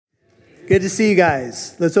Good to see you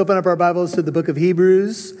guys. Let's open up our Bibles to the book of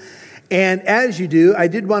Hebrews. And as you do, I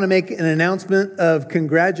did want to make an announcement of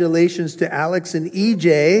congratulations to Alex and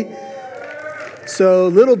EJ. So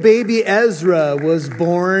little baby Ezra was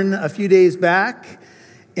born a few days back,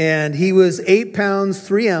 and he was 8 pounds,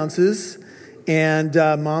 3 ounces. And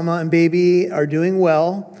mama and baby are doing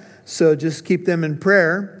well, so just keep them in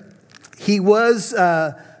prayer. He was...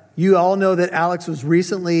 You all know that Alex was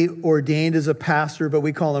recently ordained as a pastor, but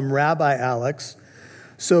we call him Rabbi Alex.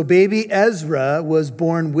 So baby Ezra was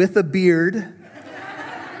born with a beard,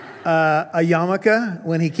 a yarmulke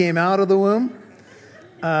when he came out of the womb.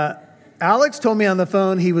 Alex told me on the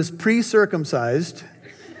phone he was pre-circumcised,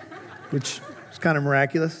 which is kind of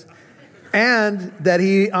miraculous, and that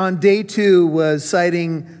he, on day 2, was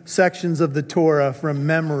citing sections of the Torah from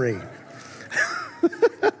memory.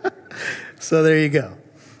 So there you go.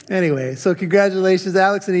 Anyway, so congratulations,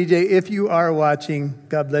 Alex and EJ. If you are watching,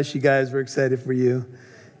 God bless you guys. We're excited for you.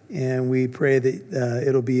 And we pray that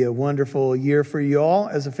it'll be a wonderful year for you all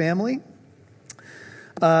as a family.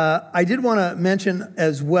 I did want to mention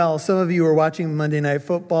as well, some of you were watching Monday Night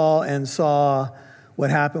Football and saw what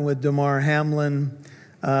happened with Damar Hamlin.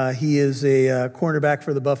 He is a cornerback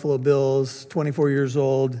for the Buffalo Bills, 24 years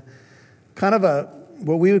old. Kind of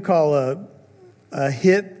what we would call a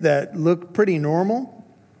hit that looked pretty normal.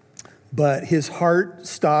 But his heart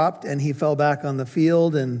stopped and he fell back on the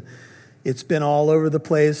field, and it's been all over the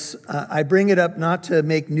place. I bring it up not to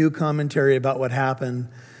make new commentary about what happened,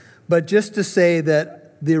 but just to say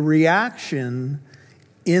that the reaction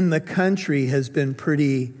in the country has been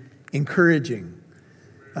pretty encouraging.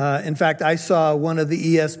 In fact, I saw one of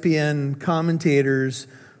the ESPN commentators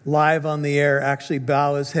live on the air actually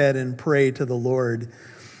bow his head and pray to the Lord.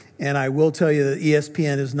 And I will tell you that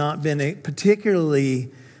ESPN has not been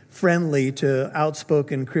particularly friendly to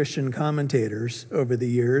outspoken Christian commentators over the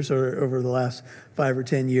years, or over the last 5 or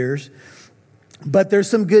 10 years. But there's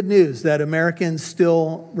some good news that Americans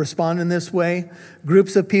still respond in this way.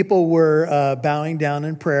 Groups of people were bowing down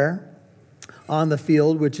in prayer on the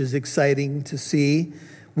field, which is exciting to see,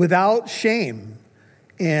 without shame.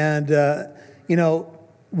 And,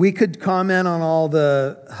 we could comment on all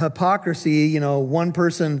the hypocrisy. One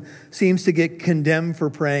person seems to get condemned for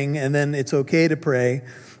praying, and then it's okay to pray.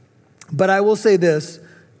 But I will say this,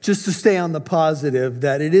 just to stay on the positive,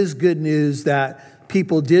 that it is good news that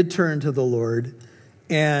people did turn to the Lord,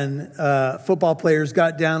 and football players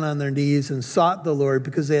got down on their knees and sought the Lord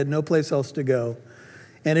because they had no place else to go.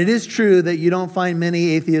 And it is true that you don't find many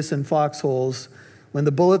atheists in foxholes. When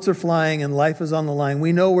the bullets are flying and life is on the line,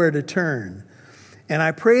 we know where to turn. And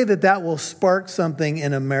I pray that that will spark something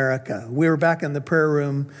in America. We were back in the prayer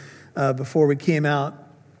room before we came out,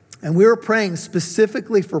 and we were praying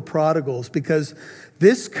specifically for prodigals, because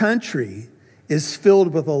this country is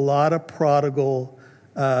filled with a lot of prodigal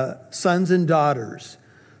sons and daughters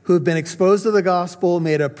who have been exposed to the gospel,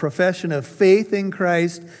 made a profession of faith in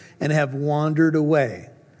Christ, and have wandered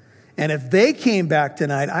away. And if they came back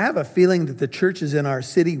tonight, I have a feeling that the churches in our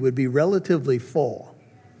city would be relatively full.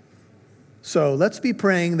 So let's be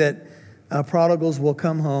praying that prodigals will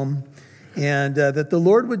come home, and that the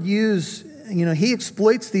Lord would use... He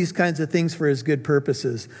exploits these kinds of things for his good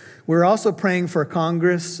purposes. We're also praying for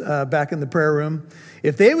Congress back in the prayer room.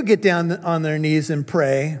 If they would get down on their knees and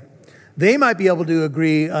pray, they might be able to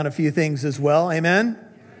agree on a few things as well. Amen?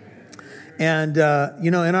 And,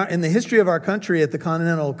 in the history of our country at the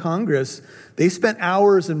Continental Congress, they spent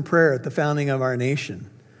hours in prayer at the founding of our nation.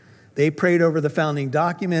 They prayed over the founding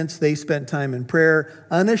documents. They spent time in prayer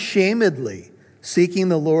unashamedly, seeking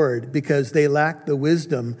the Lord because they lacked the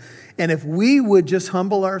wisdom. And if we would just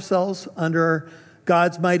humble ourselves under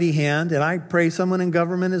God's mighty hand, and I pray someone in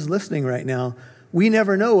government is listening right now, we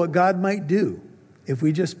never know what God might do if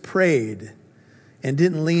we just prayed and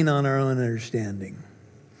didn't lean on our own understanding.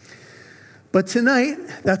 But tonight,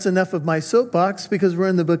 that's enough of my soapbox, because we're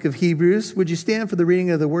in the book of Hebrews. Would you stand for the reading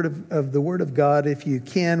of the Word of God if you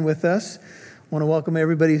can with us? I want to welcome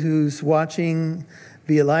everybody who's watching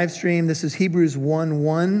via live stream. This is Hebrews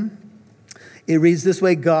 1:1. It reads this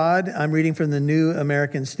way: God, I'm reading from the New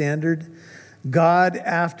American Standard. God,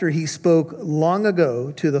 after he spoke long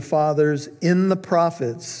ago to the fathers in the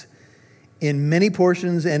prophets, in many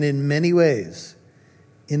portions and in many ways,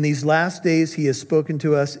 in these last days he has spoken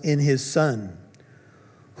to us in his Son,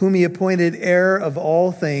 whom he appointed heir of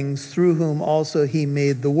all things, through whom also he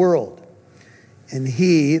made the world. And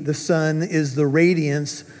he, the Son, is the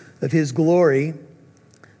radiance of his glory,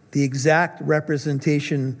 the exact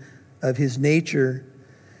representation of his nature,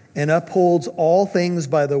 and upholds all things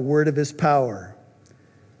by the word of his power.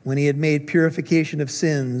 When he had made purification of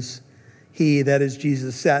sins, he, that is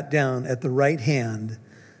Jesus, sat down at the right hand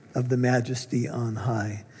of the Majesty on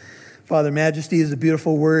high. Father, majesty is a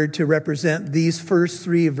beautiful word to represent these first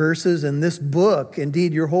three verses in this book.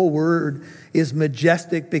 Indeed, your whole word is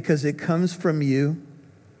majestic because it comes from you.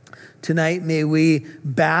 Tonight, may we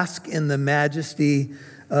bask in the majesty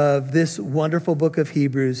of this wonderful book of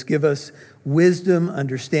Hebrews. Give us wisdom,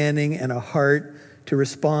 understanding, and a heart to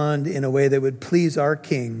respond in a way that would please our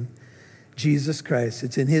King, Jesus Christ.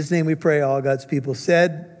 It's in his name we pray. All God's people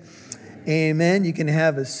said, amen. You can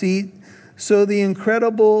have a seat. So the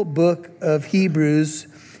incredible book of Hebrews,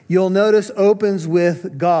 you'll notice, opens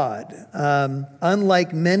with God.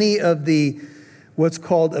 Unlike many of the what's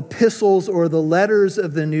called epistles or the letters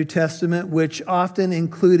of the New Testament, which often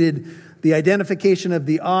included the identification of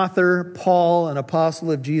the author, Paul, an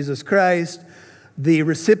apostle of Jesus Christ, the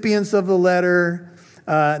recipients of the letter,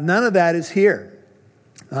 none of that is here.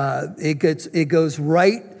 It goes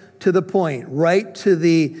right to the point, right to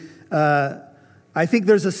the, I think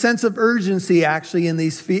there's a sense of urgency actually in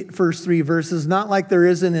these first three verses, not like there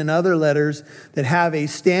isn't in other letters that have a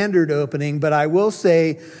standard opening, but I will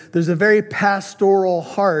say there's a very pastoral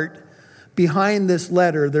heart behind this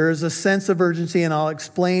letter. There is a sense of urgency, and I'll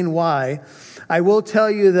explain why. I will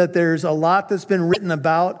tell you that there's a lot that's been written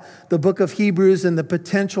about the book of Hebrews and the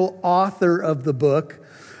potential author of the book,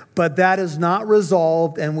 but that is not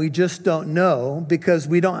resolved, and we just don't know because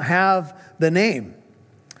we don't have the name.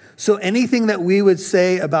 So anything that we would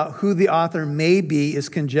say about who the author may be is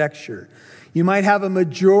conjecture. You might have a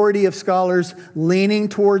majority of scholars leaning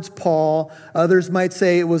towards Paul. Others might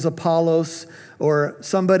say it was Apollos or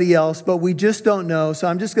somebody else, but we just don't know. So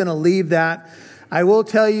I'm just going to leave that. I will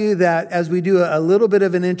tell you that as we do a little bit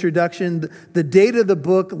of an introduction, the date of the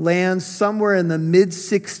book lands somewhere in the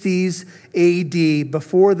mid-60s AD,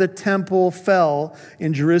 before the temple fell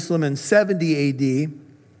in Jerusalem in 70 AD.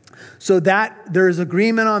 So that there's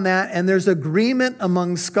agreement on that, and there's agreement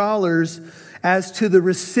among scholars as to the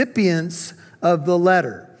recipients of the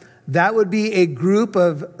letter. That would be a group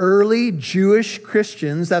of early Jewish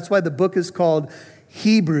Christians. That's why the book is called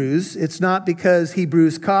Hebrews. It's not because he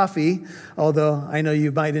brews coffee, although I know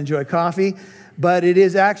you might enjoy coffee, but it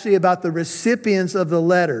is actually about the recipients of the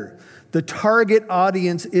letter. The target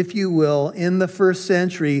audience, if you will, in the first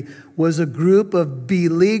century was a group of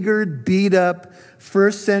beleaguered, beat up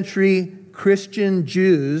first century Christian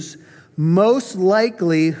Jews, most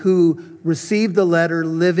likely who received the letter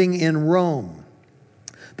living in Rome.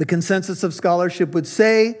 The consensus of scholarship would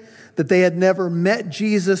say that they had never met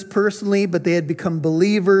Jesus personally, but they had become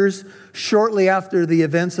believers shortly after the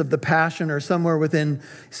events of the Passion, or somewhere within,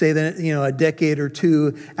 say, a decade or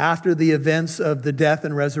two after the events of the death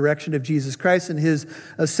and resurrection of Jesus Christ and his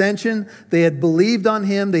ascension. They had believed on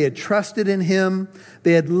him. They had trusted in him.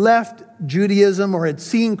 They had left Judaism or had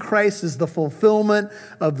seen Christ as the fulfillment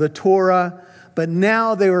of the Torah, but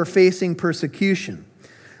now they were facing persecution.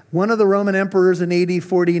 One of the Roman emperors in AD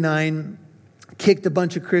 49 kicked a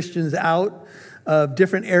bunch of Christians out of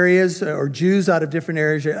different areas, or Jews out of different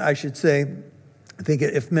areas, I should say. I think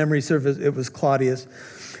if memory serves, it was Claudius.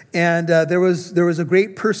 And there was a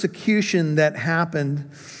great persecution that happened.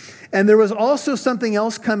 And there was also something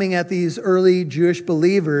else coming at these early Jewish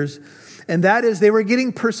believers, and that is they were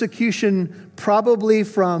getting persecution probably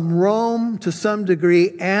from Rome to some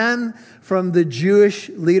degree and from the Jewish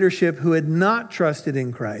leadership who had not trusted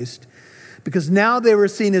in Christ, because now they were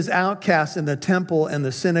seen as outcasts in the temple and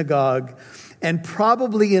the synagogue, and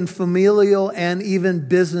probably in familial and even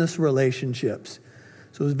business relationships.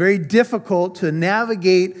 So it was very difficult to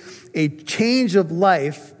navigate a change of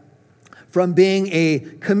life from being a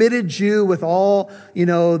committed Jew with all,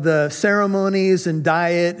 the ceremonies and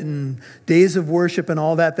diet and days of worship and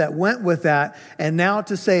all that went with that, and now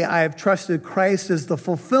to say, I have trusted Christ as the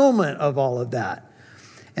fulfillment of all of that.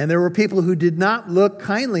 And there were people who did not look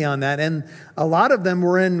kindly on that. And a lot of them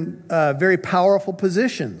were in very powerful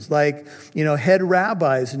positions, like, head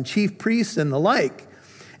rabbis and chief priests and the like.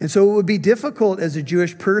 And so it would be difficult as a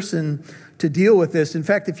Jewish person to deal with this. In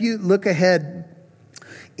fact, if you look ahead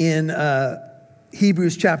in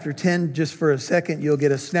Hebrews chapter 10, just for a second, you'll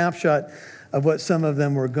get a snapshot of what some of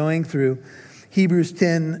them were going through. Hebrews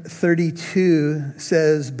 10:32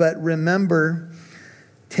 says, but remember,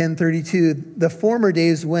 10:32, the former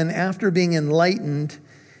days when, after being enlightened,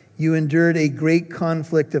 you endured a great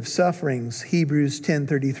conflict of sufferings. Hebrews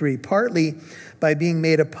 10:33, partly by being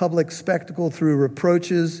made a public spectacle through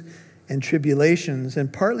reproaches and tribulations,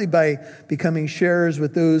 and partly by becoming sharers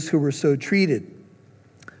with those who were so treated.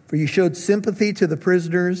 For you showed sympathy to the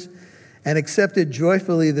prisoners and accepted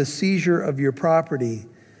joyfully the seizure of your property,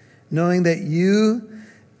 knowing that you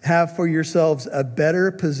have for yourselves a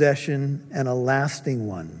better possession and a lasting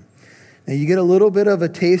one. Now you get a little bit of a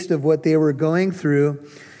taste of what they were going through.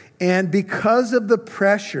 And because of the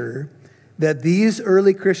pressure that these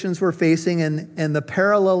early Christians were facing, and the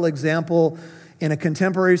parallel example in a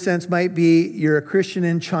contemporary sense might be you're a Christian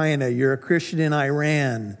in China, you're a Christian in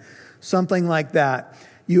Iran, something like that.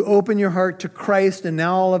 You open your heart to Christ, and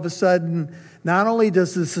now all of a sudden, not only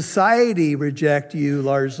does the society reject you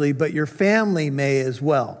largely, but your family may as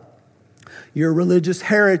well. Your religious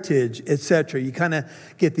heritage, etc. You kind of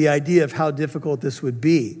get the idea of how difficult this would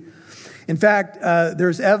be. In fact,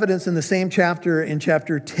 there's evidence in the same chapter, in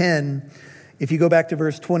chapter 10, if you go back to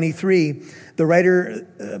verse 23, the writer,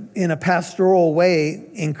 in a pastoral way,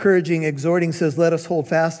 encouraging, exhorting, says, "Let us hold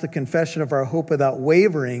fast the confession of our hope without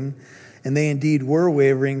wavering." And they indeed were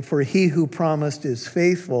wavering, for he who promised is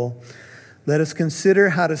faithful. Let us consider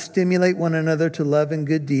how to stimulate one another to love and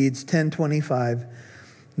good deeds, 10:25,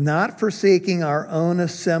 not forsaking our own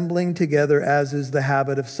assembling together as is the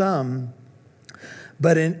habit of some,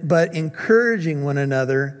 but encouraging one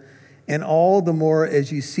another, and all the more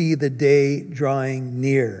as you see the day drawing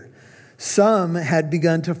near. Some had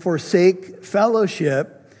begun to forsake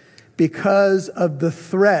fellowship because of the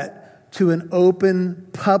threat to an open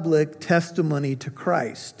public testimony to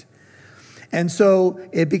Christ. And so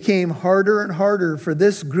it became harder and harder for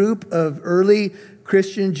this group of early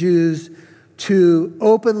Christian Jews to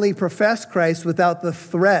openly profess Christ without the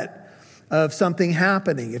threat of something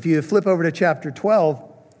happening. If you flip over to chapter 12,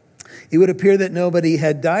 it would appear that nobody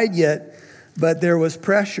had died yet, but there was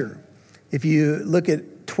pressure. If you look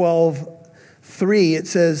at 12:3, it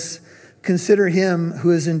says, "Consider him who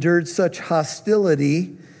has endured such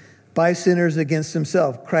hostility by sinners against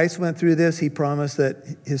himself." Christ went through this. He promised that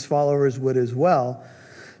his followers would as well.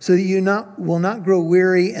 "So that you will not grow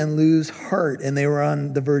weary and lose heart." And they were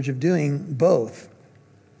on the verge of doing both.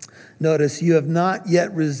 Notice, "You have not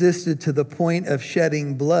yet resisted to the point of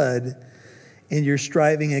shedding blood in your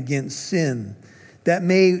striving against sin." That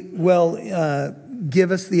may well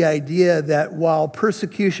give us the idea that while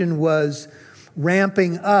persecution was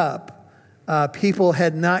ramping up, people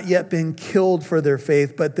had not yet been killed for their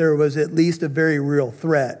faith, but there was at least a very real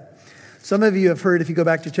threat. Some of you have heard, if you go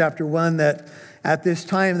back to chapter 1, that at this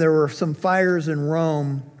time there were some fires in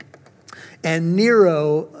Rome. And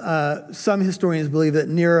Nero, some historians believe that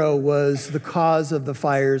Nero was the cause of the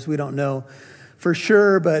fires. We don't know for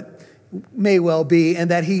sure, but may well be,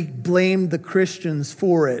 and that he blamed the Christians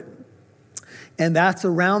for it. And that's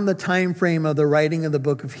around the time frame of the writing of the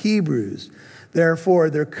book of Hebrews. Therefore,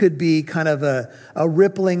 there could be kind of a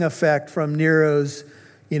rippling effect from Nero's,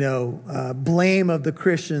 blame of the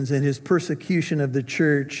Christians and his persecution of the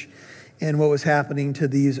church and what was happening to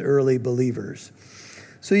these early believers.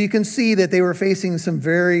 So you can see that they were facing some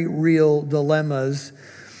very real dilemmas.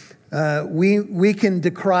 We can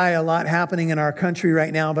decry a lot happening in our country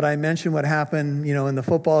right now, but I mentioned what happened, in the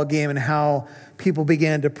football game and how people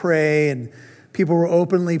began to pray and people were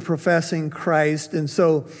openly professing Christ. And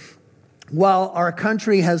so while our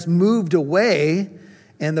country has moved away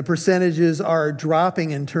and the percentages are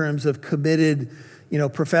dropping in terms of committed,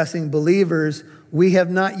 professing believers, we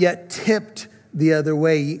have not yet tipped the other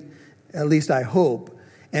way, at least I hope.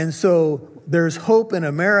 And so there's hope in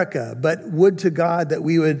America, but would to God that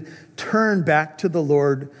we would turn back to the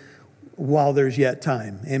Lord while there's yet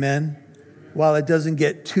time. Amen? While it doesn't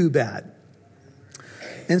get too bad.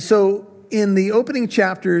 And so in the opening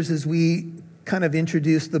chapters, as we kind of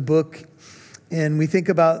introduce the book and we think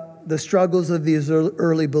about the struggles of these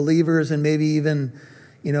early believers and maybe even,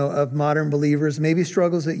 of modern believers, maybe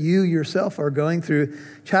struggles that you yourself are going through,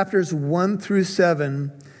 chapters 1 through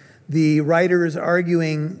 7, the writer is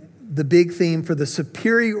arguing the big theme for the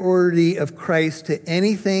superiority of Christ to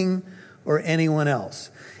anything or anyone else.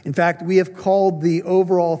 In fact, we have called the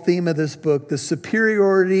overall theme of this book the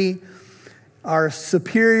superiority, our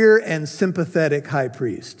superior and sympathetic high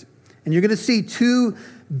priest. And you're going to see two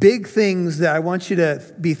big things that I want you to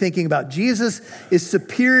be thinking about. Jesus is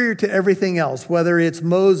superior to everything else, whether it's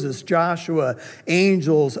Moses, Joshua,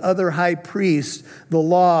 angels, other high priests, the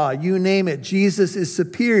law, you name it. Jesus is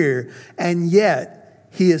superior, and yet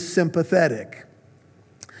he is sympathetic.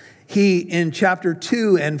 In chapter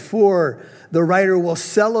 2 and 4, the writer will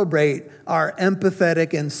celebrate our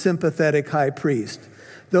empathetic and sympathetic high priest.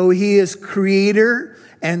 Though he is creator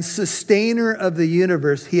and sustainer of the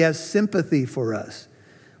universe, he has sympathy for us.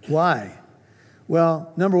 Why?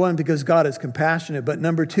 Well, number one, because God is compassionate, but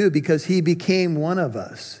number two, because he became one of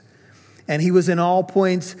us. And he was in all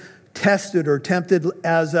points tested or tempted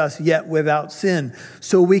as us, yet without sin.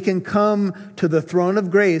 So we can come to the throne of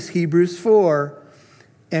grace, Hebrews 4,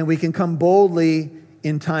 and we can come boldly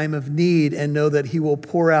in time of need, and know that he will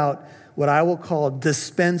pour out what I will call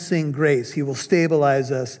dispensing grace. He will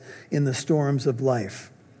stabilize us in the storms of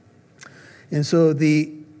life. And so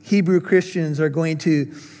the Hebrew Christians are going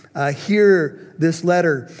to hear this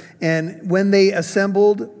letter. And when they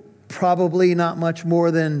assembled, probably not much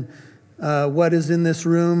more than what is in this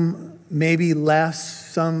room, maybe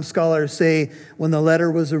less. Some scholars say when the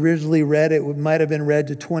letter was originally read, it might have been read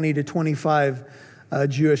to 20 to 25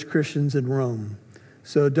 Jewish Christians in Rome.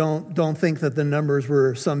 So don't think that the numbers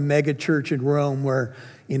were some mega church in Rome where,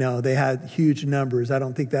 they had huge numbers. I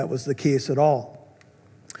don't think that was the case at all.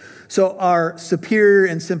 So our superior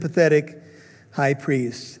and sympathetic high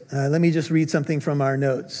priest. Let me just read something from my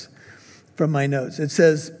notes. It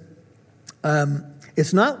says,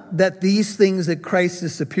 it's not that these things that Christ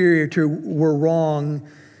is superior to were wrong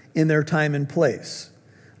in their time and place,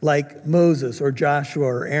 like Moses or Joshua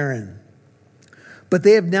or Aaron. But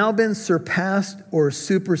they have now been surpassed or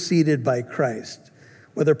superseded by Christ,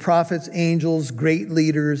 whether prophets, angels, great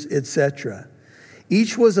leaders, etc.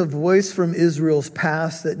 Each was a voice from Israel's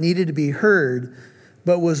past that needed to be heard,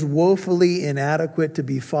 but was woefully inadequate to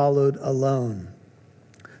be followed alone.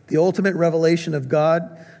 The ultimate revelation of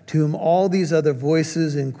God, to whom all these other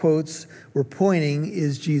voices in quotes were pointing,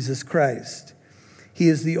 is Jesus Christ. He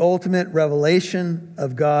is the ultimate revelation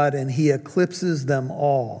of God, and he eclipses them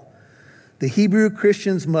all. The Hebrew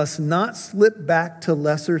Christians must not slip back to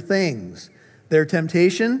lesser things. Their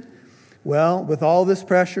temptation? Well, with all this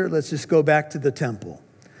pressure, let's just go back to the temple.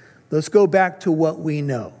 Let's go back to what we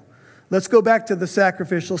know. Let's go back to the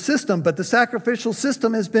sacrificial system, but the sacrificial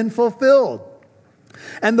system has been fulfilled.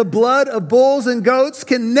 And the blood of bulls and goats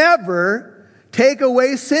can never take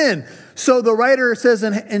away sin. So the writer says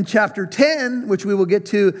in chapter 10, which we will get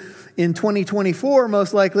to in 2024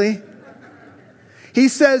 most likely, he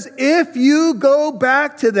says, if you go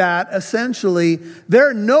back to that, essentially,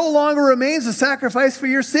 there no longer remains a sacrifice for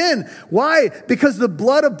your sin. Why? Because the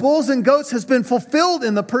blood of bulls and goats has been fulfilled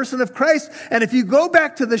in the person of Christ. And if you go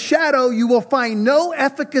back to the shadow, you will find no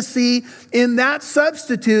efficacy in that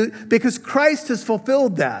substitute because Christ has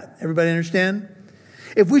fulfilled that. Everybody understand?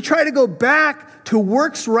 If we try to go back to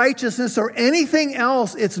works righteousness or anything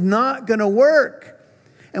else, it's not going to work.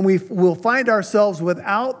 And we will find ourselves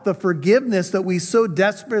without the forgiveness that we so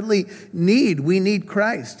desperately need. We need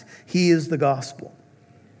Christ. He is the gospel.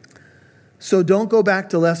 So don't go back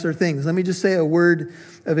to lesser things. Let me just say a word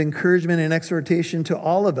of encouragement and exhortation to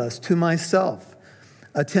all of us, to myself.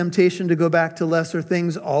 A temptation to go back to lesser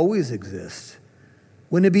things always exists.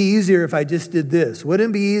 Wouldn't it be easier if I just did this?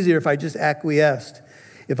 Wouldn't it be easier if I just acquiesced?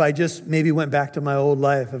 If I just maybe went back to my old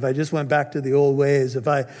life, if I just went back to the old ways, if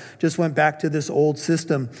I just went back to this old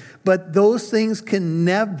system. But those things can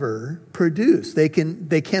never produce. They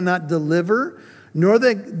cannot deliver, nor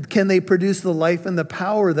can they produce the life and the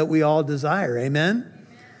power that we all desire. Amen?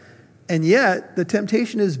 And yet, the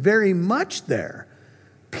temptation is very much there.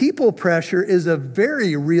 People pressure is a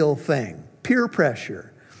very real thing. Peer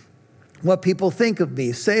pressure. What people think of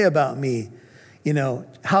me, say about me,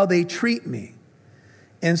 how they treat me.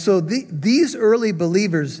 And so these early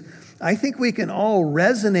believers, I think we can all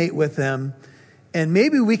resonate with them, and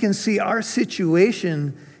maybe we can see our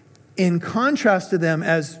situation in contrast to them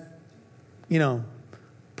as,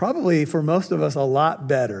 probably for most of us a lot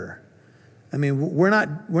better. I mean, we're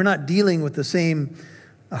not dealing with the same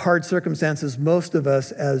hard circumstances, most of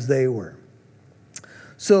us, as they were.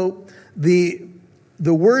 So the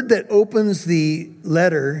word that opens the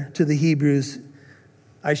letter to the Hebrews,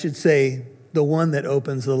 I should say, the one that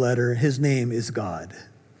opens the letter, his name is God.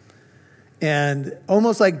 And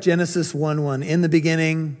almost like Genesis 1:1, in the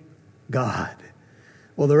beginning, God.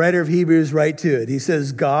 Well, the writer of Hebrews right to it. He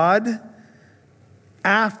says, God,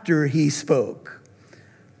 after he spoke.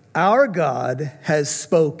 Our God has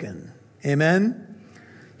spoken. Amen?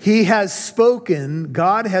 He has spoken.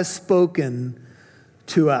 God has spoken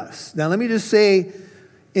to us. Now, let me just say,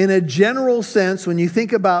 in a general sense, when you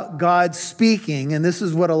think about God speaking, and this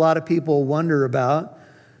is what a lot of people wonder about,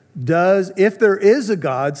 if there is a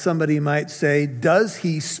God, somebody might say, does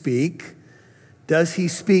he speak? Does he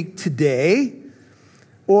speak today?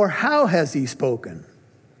 Or how has he spoken?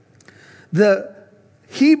 The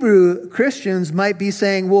Hebrew Christians might be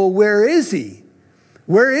saying, well, where is he?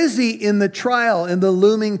 Where is he in the trial, in the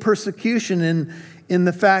looming persecution, and in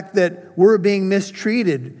the fact that we're being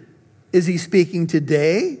mistreated? Is he speaking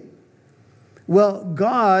today? Well,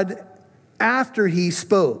 God, after he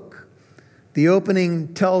spoke, the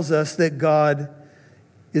opening tells us that God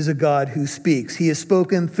is a God who speaks. He has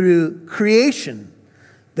spoken through creation.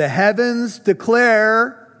 The heavens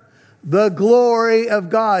declare the glory of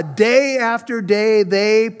God. Day after day,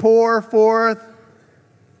 they pour forth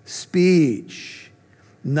speech.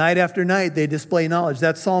 Night after night, they display knowledge.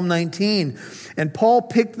 That's Psalm 19. And Paul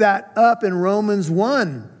picked that up in Romans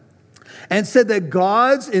 1 and said that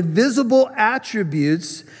God's invisible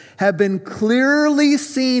attributes have been clearly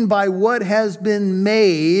seen by what has been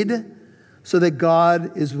made, so that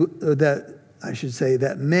God has made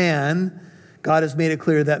it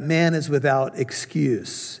clear that man is without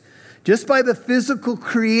excuse. Just by the physical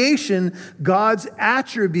creation, God's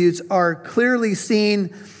attributes are clearly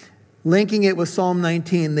seen. Linking it with Psalm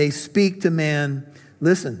 19, they speak to man,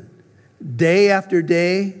 listen, day after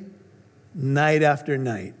day, night after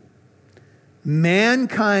night.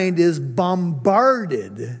 Mankind is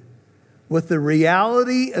bombarded with the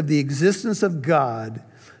reality of the existence of God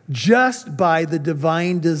just by the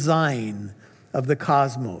divine design of the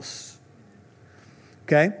cosmos.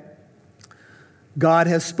 Okay? God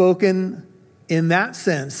has spoken in that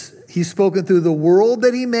sense. He's spoken through the world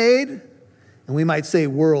that he made. And we might say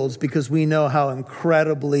worlds because we know how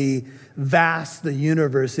incredibly vast the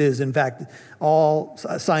universe is. In fact, all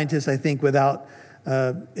scientists, I think, without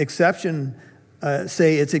exception,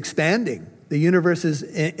 say it's expanding. The universe is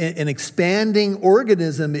an expanding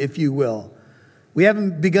organism, if you will. We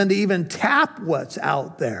haven't begun to even tap what's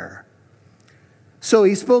out there. So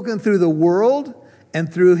he's spoken through the world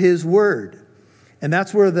and through his word. And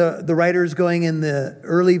that's where the writer is going in the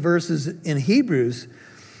early verses in Hebrews.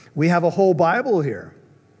 We have a whole Bible here.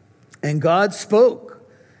 And God spoke.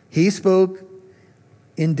 He spoke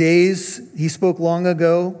in days, he spoke long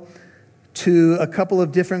ago to a couple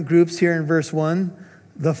of different groups here in verse 1.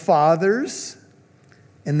 The fathers,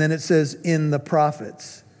 and then it says in the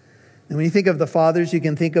prophets. And when you think of the fathers, you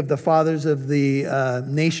can think of the fathers of the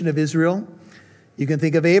nation of Israel. You can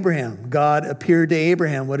think of Abraham. God appeared to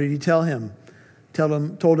Abraham. What did he tell him?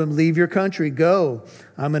 Told him, leave your country, go.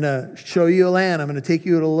 I'm going to show you a land. I'm going to take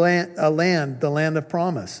you to a land, the land of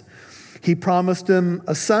promise. He promised him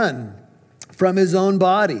a son from his own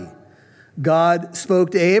body. God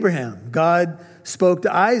spoke to Abraham. God spoke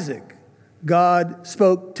to Isaac. God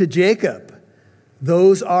spoke to Jacob.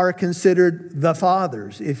 Those are considered the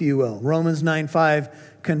fathers, if you will. Romans 9:5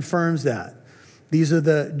 confirms that. These are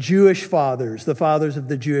the Jewish fathers, the fathers of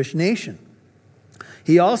the Jewish nation.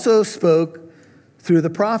 He also spoke through the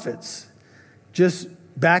prophets. Just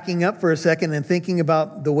backing up for a second and thinking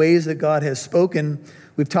about the ways that God has spoken,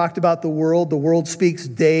 we've talked about the world. The world speaks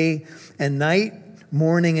day and night,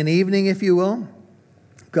 morning and evening, if you will.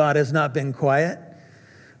 God has not been quiet.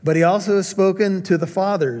 But he also has spoken to the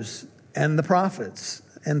fathers and the prophets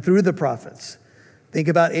and through the prophets. Think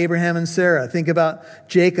about Abraham and Sarah. Think about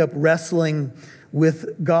Jacob wrestling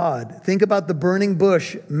with God. Think about the burning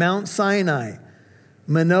bush, Mount Sinai,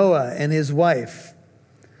 Manoah and his wife.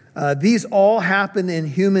 These all happen in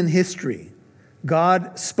human history.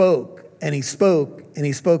 God spoke, and he spoke, and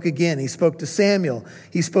he spoke again. He spoke to Samuel.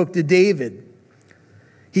 He spoke to David.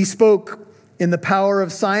 He spoke in the power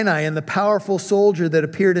of Sinai and the powerful soldier that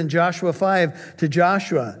appeared in Joshua 5 to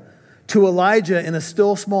Joshua, to Elijah in a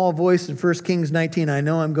still small voice in 1 Kings 19. I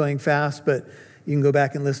know I'm going fast, but you can go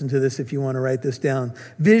back and listen to this if you want to write this down.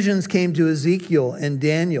 Visions came to Ezekiel and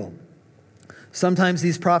Daniel. Sometimes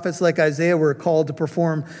these prophets like Isaiah were called to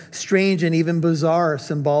perform strange and even bizarre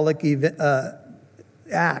symbolic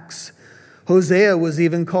acts. Hosea was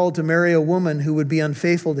even called to marry a woman who would be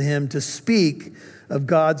unfaithful to him, to speak of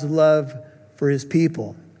God's love for his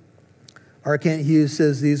people. R. Kent Hughes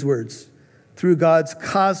says these words: through God's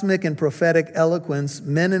cosmic and prophetic eloquence,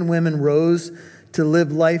 men and women rose to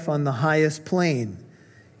live life on the highest plane.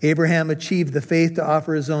 Abraham achieved the faith to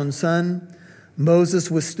offer his own son. Moses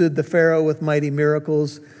withstood the Pharaoh with mighty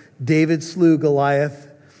miracles. David slew Goliath.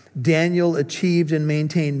 Daniel achieved and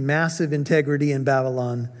maintained massive integrity in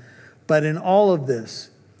Babylon. But in all of this,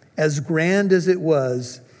 as grand as it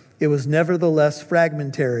was nevertheless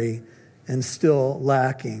fragmentary and still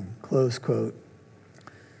lacking. Close quote.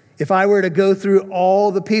 If I were to go through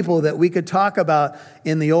all the people that we could talk about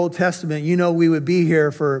in the Old Testament, you know we would be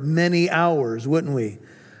here for many hours, wouldn't we?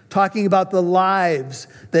 Talking about the lives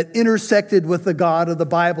that intersected with the God of the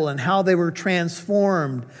Bible and how they were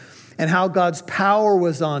transformed and how God's power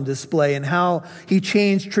was on display and how he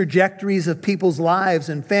changed trajectories of people's lives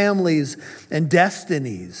and families and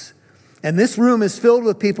destinies. And this room is filled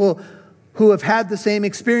with people who have had the same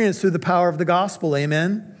experience through the power of the gospel.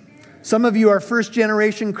 Amen. Some of you are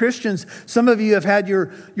first-generation Christians. Some of you have had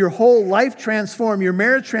your whole life transformed, your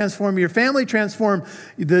marriage transformed, your family transformed,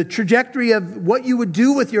 the trajectory of what you would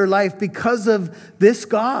do with your life because of this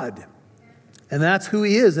God. And that's who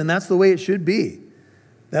he is, and that's the way it should be.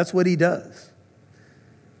 That's what he does.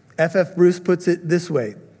 F.F. Bruce puts it this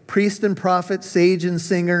way: priest and prophet, sage and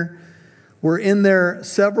singer, were in their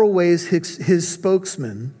several ways his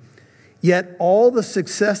spokesman, yet all the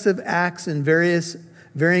successive acts and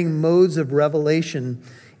varying modes of revelation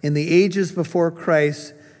in the ages before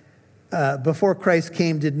Christ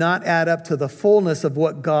came did not add up to the fullness of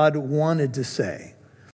what God wanted to say.